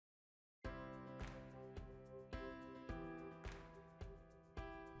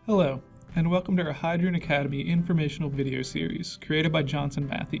Hello, and welcome to our Hydrogen Academy informational video series created by Johnson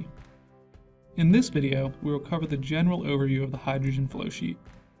Matthey. In this video, we will cover the general overview of the hydrogen flowsheet.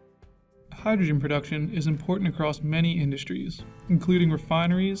 Hydrogen production is important across many industries, including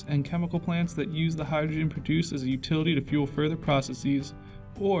refineries and chemical plants that use the hydrogen produced as a utility to fuel further processes,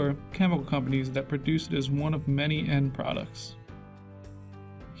 or chemical companies that produce it as one of many end products.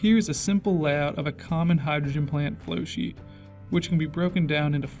 Here's a simple layout of a common hydrogen plant flowsheet, which can be broken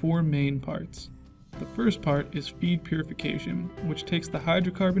down into four main parts. The first part is feed purification, which takes the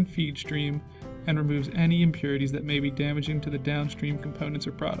hydrocarbon feed stream and removes any impurities that may be damaging to the downstream components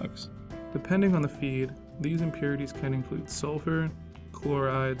or products. Depending on the feed, these impurities can include sulfur,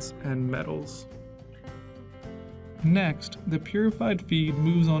 chlorides, and metals. Next, the purified feed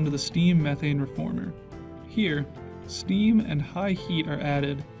moves on to the steam methane reformer. Here, steam and high heat are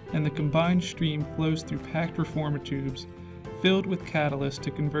added, and the combined stream flows through packed reformer tubes filled with catalyst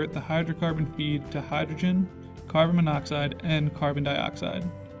to convert the hydrocarbon feed to hydrogen, carbon monoxide, and carbon dioxide.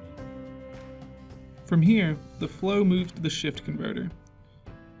 From here, the flow moves to the shift converter.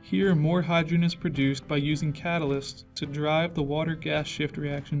 Here, more hydrogen is produced by using catalysts to drive the water-gas shift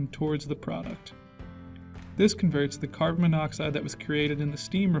reaction towards the product. This converts the carbon monoxide that was created in the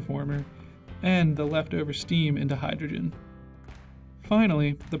steam reformer and the leftover steam into hydrogen.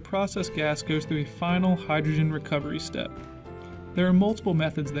 Finally, the processed gas goes through a final hydrogen recovery step. There are multiple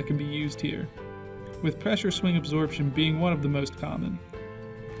methods that can be used here, with pressure swing absorption being one of the most common.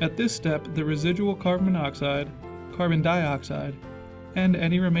 At this step, the residual carbon monoxide, carbon dioxide, and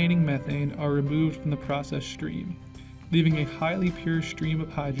any remaining methane are removed from the process stream, leaving a highly pure stream of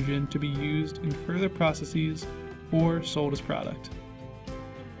hydrogen to be used in further processes or sold as product.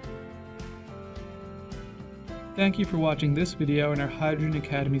 Thank you for watching this video in our Hydrogen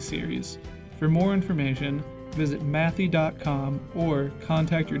Academy series. For more information, visit matthey.com or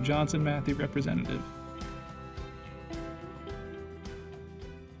contact your Johnson Matthey representative.